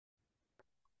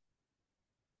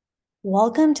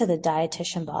Welcome to the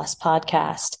Dietitian Boss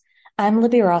podcast. I'm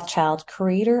Libby Rothschild,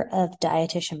 creator of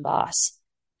Dietitian Boss.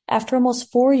 After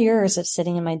almost 4 years of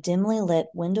sitting in my dimly lit,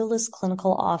 windowless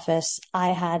clinical office,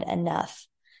 I had enough.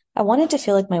 I wanted to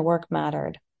feel like my work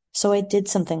mattered, so I did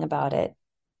something about it.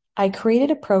 I created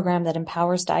a program that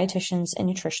empowers dietitians and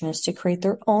nutritionists to create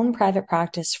their own private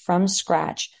practice from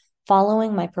scratch,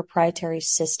 following my proprietary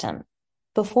system.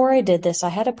 Before I did this, I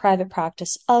had a private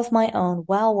practice of my own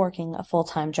while working a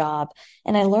full-time job,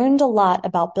 and I learned a lot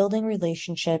about building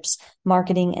relationships,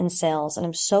 marketing, and sales, and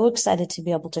I'm so excited to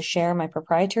be able to share my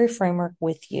proprietary framework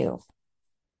with you.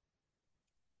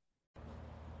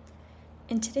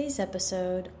 In today's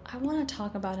episode, I want to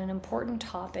talk about an important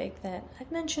topic that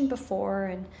I've mentioned before,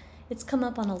 and it's come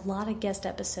up on a lot of guest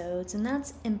episodes, and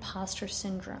that's imposter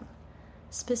syndrome.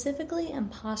 Specifically,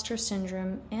 imposter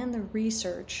syndrome and the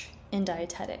research in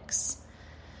dietetics.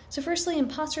 So firstly,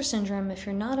 imposter syndrome, if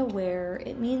you're not aware,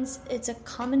 it means it's a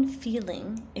common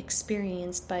feeling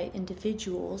experienced by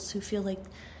individuals who feel like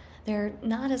they're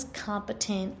not as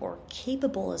competent or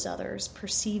capable as others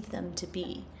perceive them to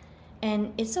be.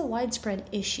 And it's a widespread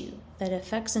issue that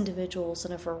affects individuals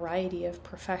in a variety of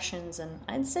professions, and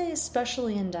I'd say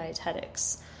especially in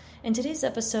dietetics. In today's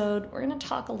episode, we're going to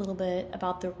talk a little bit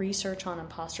about the research on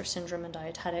imposter syndrome in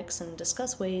dietetics and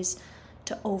discuss ways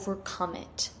to overcome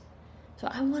it. So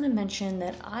I want to mention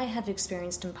that I have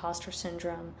experienced imposter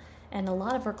syndrome, and a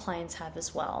lot of our clients have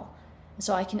as well.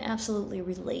 So I can absolutely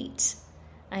relate.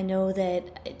 I know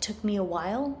that it took me a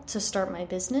while to start my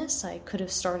business. I could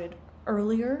have started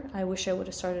earlier. I wish I would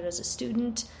have started as a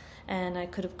student, and I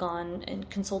could have gone in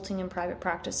consulting in private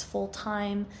practice full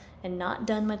time and not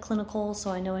done my clinical.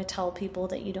 So I know I tell people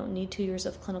that you don't need 2 years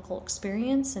of clinical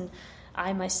experience, and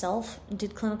I myself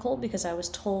did clinical because I was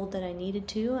told that I needed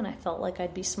to, and I felt like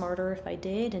I'd be smarter if I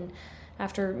did. And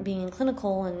after being in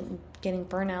clinical and getting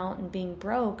burnout and being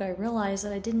broke, I realized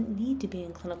that I didn't need to be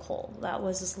in clinical. That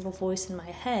was this little voice in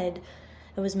my head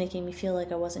that was making me feel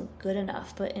like I wasn't good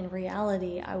enough. But in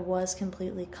reality, I was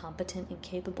completely competent and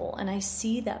capable. And I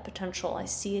see that potential. I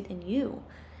see it in you.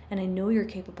 And I know you're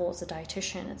capable as a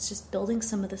dietitian. It's just building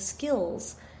some of the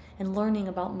skills and learning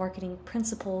about marketing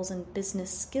principles and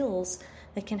business skills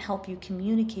that can help you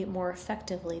communicate more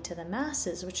effectively to the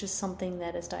masses, which is something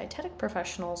that as dietetic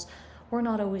professionals, we're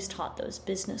not always taught those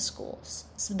business skills.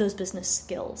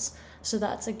 So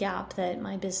that's a gap that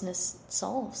my business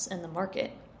solves in the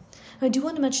market. I do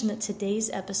want to mention that today's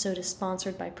episode is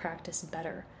sponsored by Practice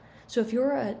Better. So if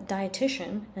you're a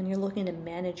dietitian and you're looking to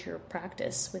manage your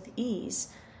practice with ease,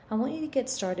 I want you to get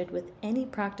started with any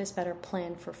Practice Better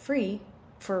plan for free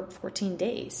for 14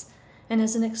 days. And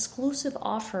as an exclusive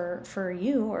offer for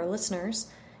you or listeners,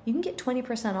 you can get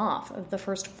 20% off of the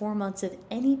first 4 months of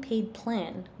any paid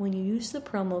plan when you use the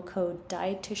promo code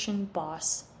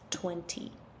DietitianBoss20.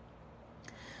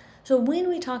 So when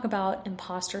we talk about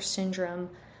imposter syndrome,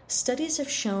 studies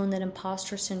have shown that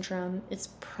imposter syndrome is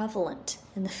prevalent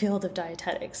in the field of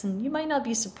dietetics, and you might not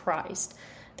be surprised.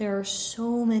 There are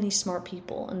so many smart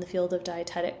people in the field of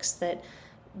dietetics that,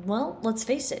 well, let's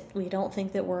face it, we don't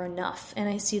think that we're enough. And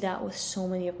I see that with so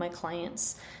many of my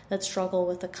clients that struggle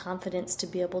with the confidence to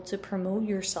be able to promote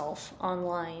yourself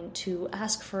online, to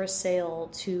ask for a sale,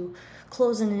 to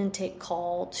close an intake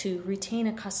call, to retain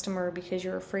a customer because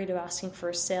you're afraid of asking for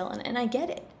a sale. And I get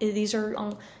it. These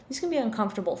can be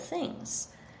uncomfortable things.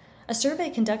 A survey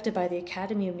conducted by the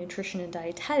Academy of Nutrition and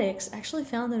Dietetics actually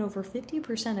found that over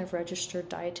 50% of registered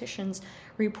dietitians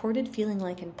reported feeling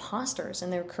like imposters in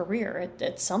their career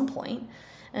at some point.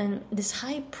 And this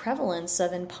high prevalence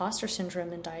of imposter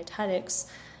syndrome in dietetics,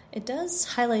 it does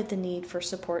highlight the need for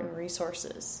support and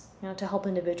resources, to help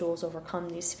individuals overcome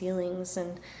these feelings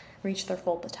and reach their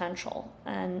full potential.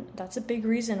 And that's a big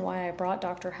reason why I brought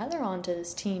Dr. Heather onto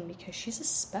this team, because she's a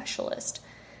specialist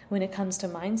when it comes to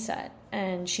mindset,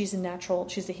 and she's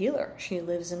a healer. She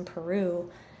lives in Peru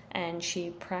and she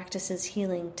practices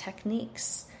healing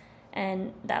techniques,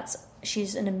 and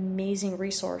she's an amazing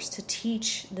resource to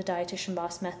teach the Dietitian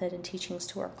Boss method and teachings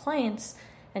to our clients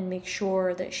and make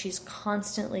sure that she's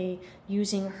constantly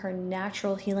using her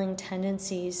natural healing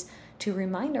tendencies to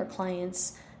remind our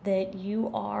clients that you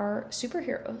are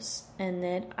superheroes and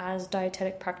that as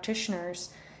dietetic practitioners,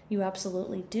 you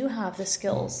absolutely do have the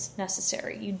skills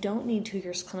necessary. You don't need 2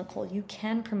 years clinical. You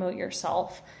can promote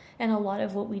yourself. And a lot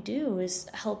of what we do is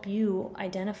help you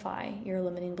identify your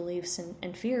limiting beliefs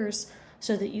and fears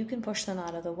so that you can push them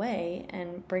out of the way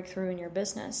and break through in your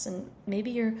business. And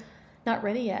maybe you're not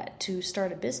ready yet to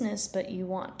start a business, but you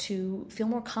want to feel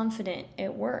more confident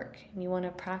at work and you want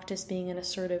to practice being an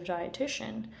assertive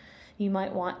dietitian. You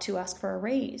might want to ask for a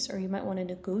raise, or you might want to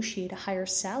negotiate a higher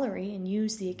salary and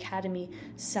use the Academy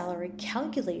salary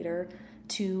calculator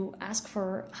to ask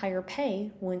for higher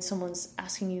pay when someone's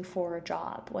asking you for a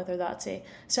job, whether that's a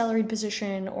salaried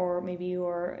position or maybe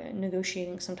you're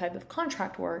negotiating some type of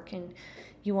contract work and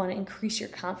you want to increase your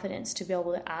confidence to be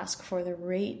able to ask for the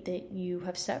rate that you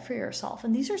have set for yourself.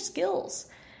 And these are skills.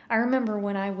 I remember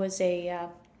when I was a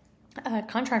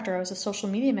contractor, I was a social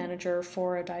media manager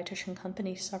for a dietitian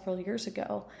company several years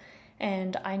ago,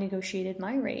 and I negotiated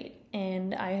my rate.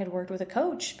 And I had worked with a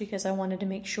coach because I wanted to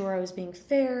make sure I was being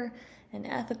fair and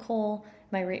ethical.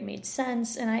 My rate made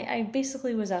sense, and I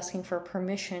basically was asking for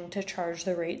permission to charge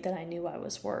the rate that I knew I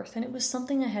was worth. And it was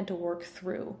something I had to work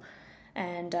through.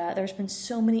 And there's been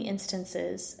so many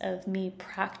instances of me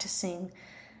practicing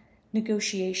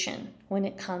negotiation when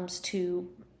it comes to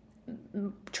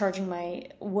charging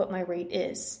what my rate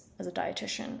is as a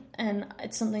dietitian. And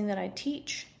it's something that I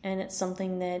teach, and it's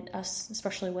something that us,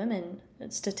 especially women,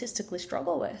 statistically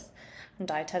struggle with. And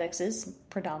dietetics is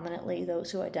predominantly those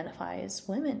who identify as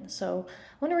women. So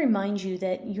I want to remind you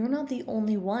that you're not the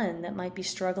only one that might be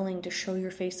struggling to show your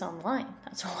face online.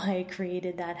 That's why I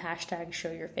created that hashtag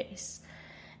show your face.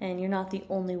 And you're not the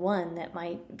only one that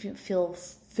might feel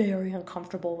very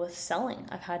uncomfortable with selling.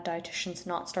 I've had dietitians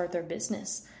not start their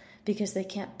business because they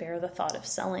can't bear the thought of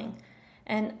selling.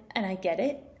 And I get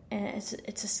it, and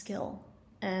it's a skill.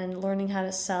 And learning how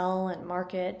to sell and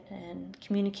market and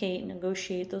communicate and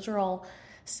negotiate, those are all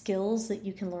skills that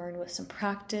you can learn with some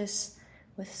practice,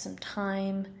 with some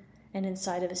time, and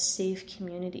inside of a safe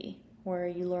community where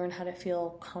you learn how to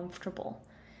feel comfortable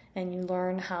and you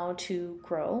learn how to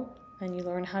grow and you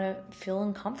learn how to feel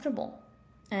uncomfortable.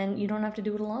 And you don't have to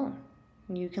do it alone.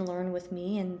 You can learn with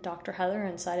me and Dr. Heather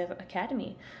inside of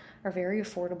Academy, our very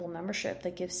affordable membership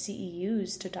that gives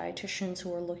CEUs to dietitians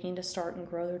who are looking to start and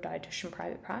grow their dietitian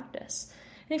private practice.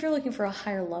 And if you're looking for a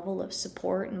higher level of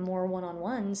support and more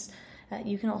one-on-ones,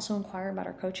 you can also inquire about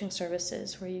our coaching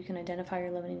services where you can identify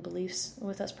your limiting beliefs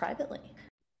with us privately.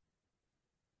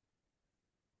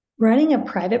 Running a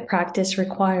private practice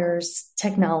requires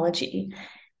technology.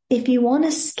 If you want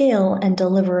to scale and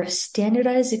deliver a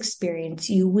standardized experience,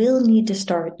 you will need to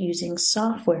start using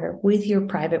software with your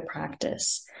private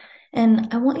practice. And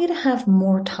I want you to have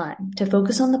more time to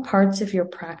focus on the parts of your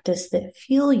practice that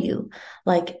fuel you,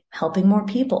 like helping more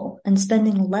people and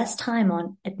spending less time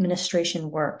on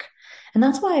administration work. And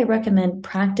that's why I recommend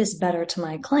Practice Better to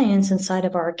my clients inside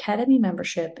of our Academy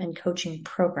membership and coaching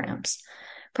programs.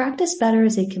 Practice Better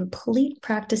is a complete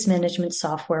practice management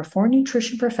software for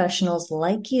nutrition professionals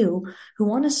like you who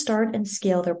want to start and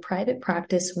scale their private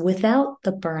practice without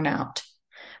the burnout.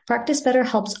 Practice Better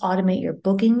helps automate your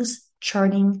bookings,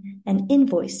 charting, and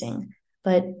invoicing,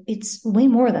 but it's way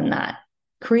more than that.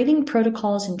 Creating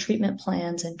protocols and treatment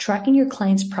plans and tracking your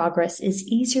clients' progress is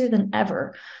easier than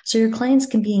ever, so your clients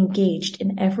can be engaged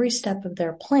in every step of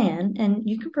their plan and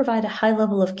you can provide a high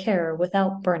level of care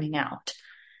without burning out.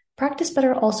 Practice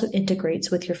Better also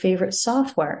integrates with your favorite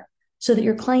software so that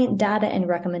your client data and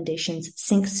recommendations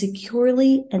sync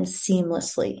securely and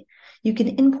seamlessly. You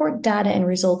can import data and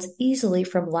results easily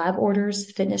from lab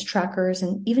orders, fitness trackers,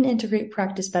 and even integrate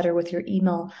Practice Better with your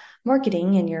email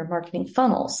marketing and your marketing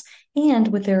funnels. And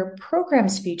with their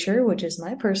programs feature, which is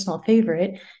my personal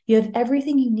favorite, you have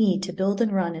everything you need to build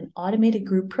and run an automated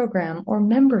group program or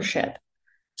membership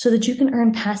so that you can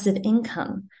earn passive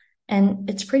income. And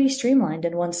it's pretty streamlined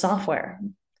in one software.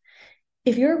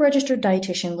 If you're a registered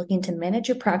dietitian looking to manage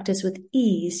your practice with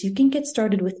ease, you can get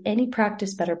started with any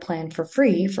Practice Better plan for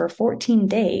free for 14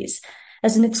 days.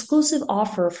 As an exclusive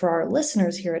offer for our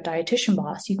listeners here at Dietitian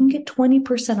Boss, you can get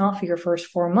 20% off your first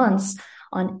 4 months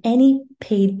on any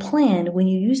paid plan when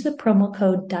you use the promo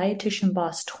code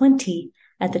DietitianBoss20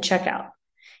 at the checkout.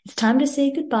 It's time to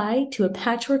say goodbye to a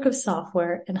patchwork of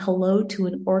software and hello to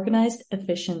an organized,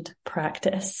 efficient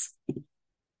practice.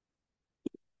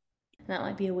 That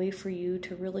might be a way for you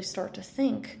to really start to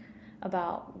think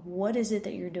about what is it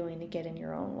that you're doing to get in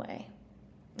your own way.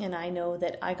 And I know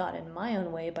that I got in my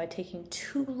own way by taking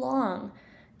too long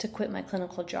to quit my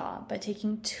clinical job, by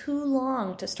taking too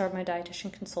long to start my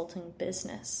dietitian consulting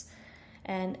business.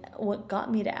 And what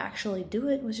got me to actually do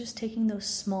it was just taking those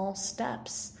small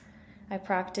steps. I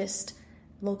practiced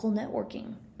local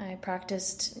networking. I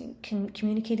practiced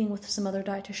communicating with some other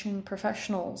dietitian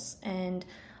professionals, and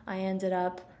I ended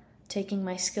up taking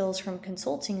my skills from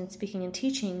consulting and speaking and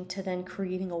teaching to then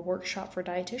creating a workshop for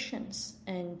dietitians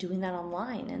and doing that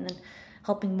online and then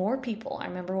helping more people. I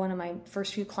remember one of my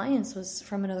first few clients was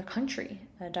from another country,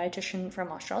 a dietitian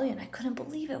from Australia, and I couldn't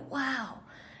believe it. Wow,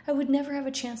 I would never have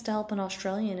a chance to help an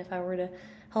Australian if I were to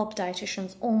help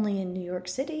dietitians only in New York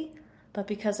City. But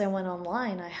because I went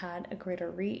online, I had a greater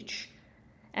reach.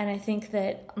 And I think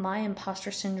that my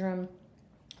imposter syndrome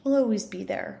will always be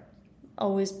there.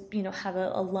 Always, have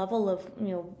a level of,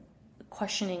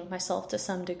 questioning myself to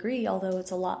some degree, although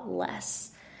it's a lot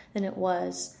less than it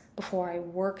was before I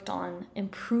worked on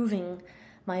improving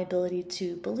my ability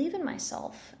to believe in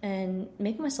myself and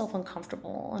make myself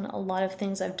uncomfortable. And a lot of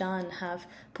things I've done have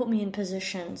put me in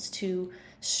positions to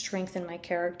strengthen my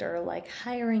character, like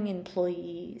hiring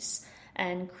employees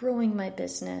and growing my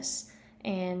business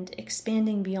and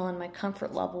expanding beyond my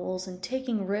comfort levels and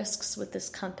taking risks with this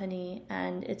company.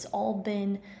 And it's all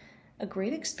been a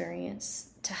great experience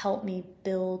to help me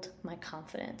build my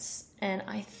confidence. And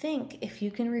I think if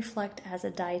you can reflect as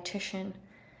a dietitian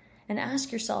and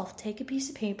ask yourself, take a piece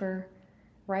of paper,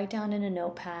 write down in a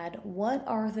notepad, what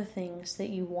are the things that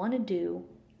you want to do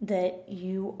that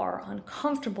you are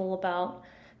uncomfortable about,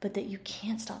 but that you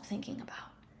can't stop thinking about?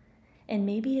 And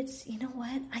maybe it's,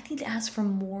 I need to ask for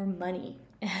more money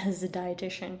as a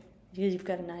dietitian because you've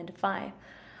got a 9 to 5.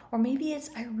 Or maybe it's,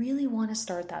 I really want to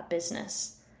start that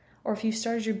business. Or if you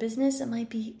started your business, it might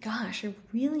be, gosh, I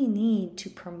really need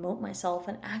to promote myself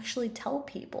and actually tell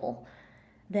people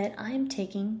that I'm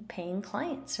taking paying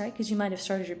clients, right? Because you might have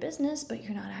started your business, but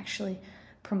you're not actually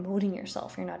promoting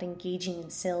yourself. You're not engaging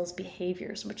in sales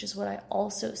behaviors, which is what I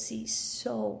also see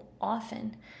so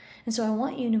often. And so I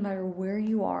want you, no matter where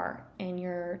you are in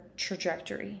your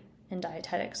trajectory in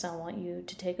dietetics, I want you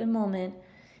to take a moment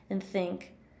and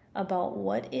think about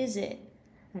what is it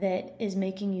that is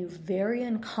making you very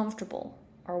uncomfortable,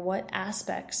 or what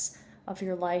aspects of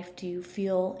your life do you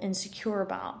feel insecure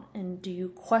about, and do you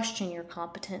question your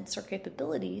competence or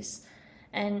capabilities,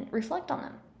 and reflect on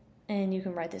them. And you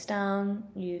can write this down,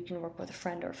 you can work with a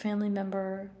friend or a family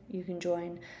member, you can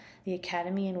join the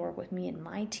academy and work with me and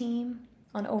my team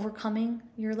on overcoming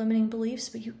your limiting beliefs,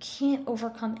 but you can't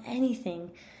overcome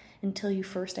anything until you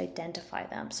first identify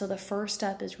them. So the first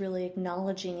step is really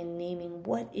acknowledging and naming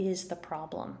what is the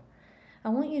problem. I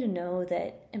want you to know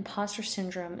that imposter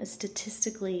syndrome is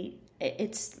statistically,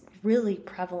 it's really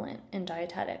prevalent in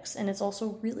dietetics, and it's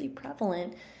also really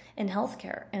prevalent in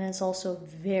healthcare, and it's also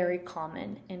very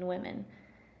common in women.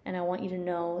 And I want you to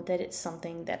know that it's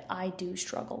something that I do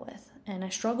struggle with, and I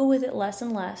struggle with it less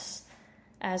and less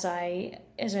as I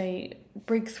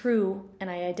break through and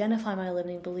I identify my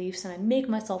limiting beliefs and I make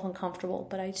myself uncomfortable,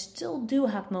 but I still do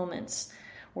have moments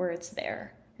where it's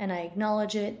there, and I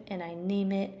acknowledge it and I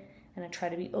name it and I try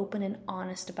to be open and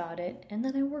honest about it, and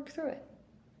then I work through it.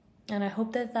 And I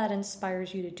hope that that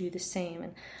inspires you to do the same.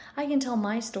 And I can tell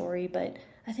my story, but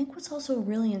I think what's also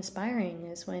really inspiring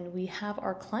is when we have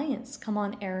our clients come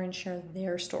on air and share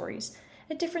their stories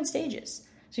at different stages.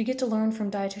 So you get to learn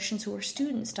from dietitians who are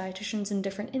students, dietitians in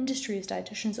different industries,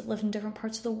 dietitians that live in different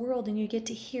parts of the world, and you get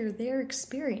to hear their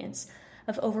experience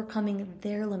of overcoming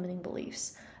their limiting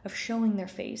beliefs, of showing their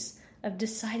face, of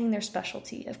deciding their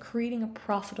specialty, of creating a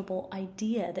profitable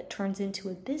idea that turns into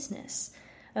a business,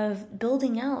 of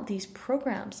building out these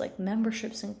programs like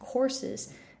memberships and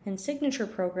courses and signature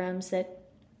programs that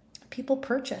people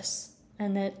purchase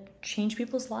and that change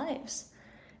people's lives.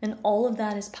 And all of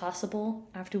that is possible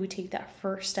after we take that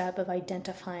first step of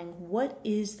identifying what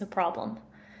is the problem,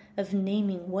 of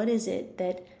naming what is it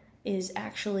that is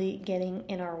actually getting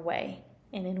in our way,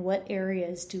 and in what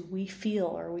areas do we feel,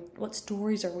 or what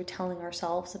stories are we telling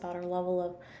ourselves about our level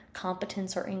of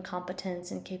competence or incompetence,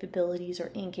 and capabilities or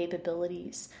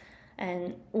incapabilities.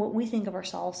 And what we think of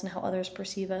ourselves and how others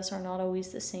perceive us are not always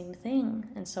the same thing.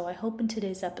 And so I hope in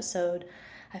today's episode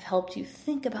I've helped you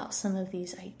think about some of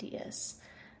these ideas.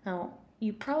 Now,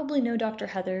 you probably know Dr.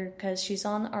 Heather because she's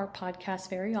on our podcast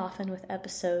very often with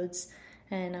episodes,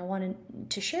 and I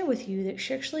wanted to share with you that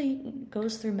she actually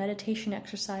goes through meditation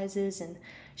exercises, and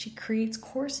she creates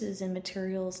courses and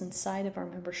materials inside of our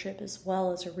membership as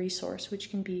well as a resource which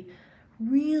can be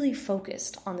really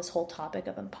focused on this whole topic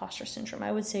of imposter syndrome.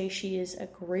 I would say she is a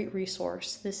great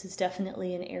resource. This is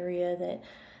definitely an area that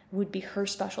would be her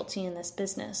specialty in this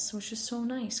business, which is so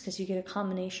nice because you get a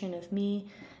combination of me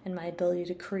and my ability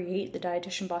to create the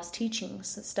Dietitian Boss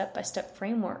teachings, a step-by-step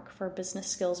framework for business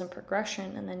skills and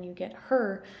progression, and then you get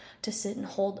her to sit and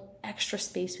hold extra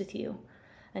space with you.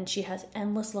 And she has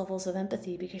endless levels of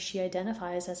empathy because she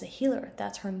identifies as a healer.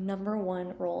 That's her number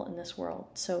one role in this world.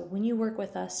 So when you work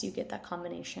with us, you get that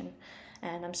combination.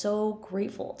 And I'm so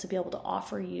grateful to be able to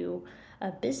offer you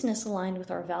a business aligned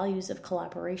with our values of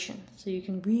collaboration. So you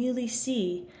can really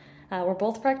see we're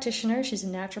both practitioners. She's a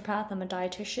naturopath, I'm a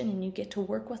dietitian, and you get to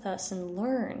work with us and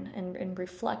learn and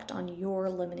reflect on your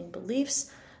limiting beliefs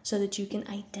so that you can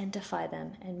identify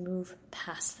them and move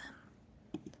past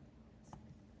them.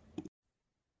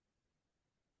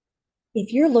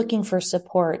 If you're looking for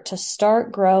support to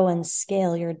start, grow, and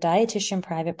scale your dietitian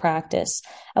private practice,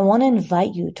 I want to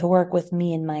invite you to work with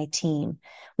me and my team.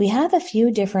 We have a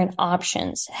few different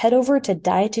options. Head over to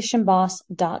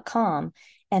dietitianboss.com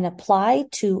and apply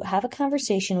to have a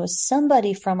conversation with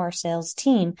somebody from our sales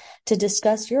team to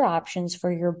discuss your options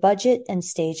for your budget and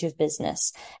stage of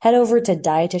business. Head over to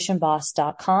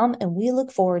dietitianboss.com and we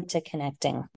look forward to connecting.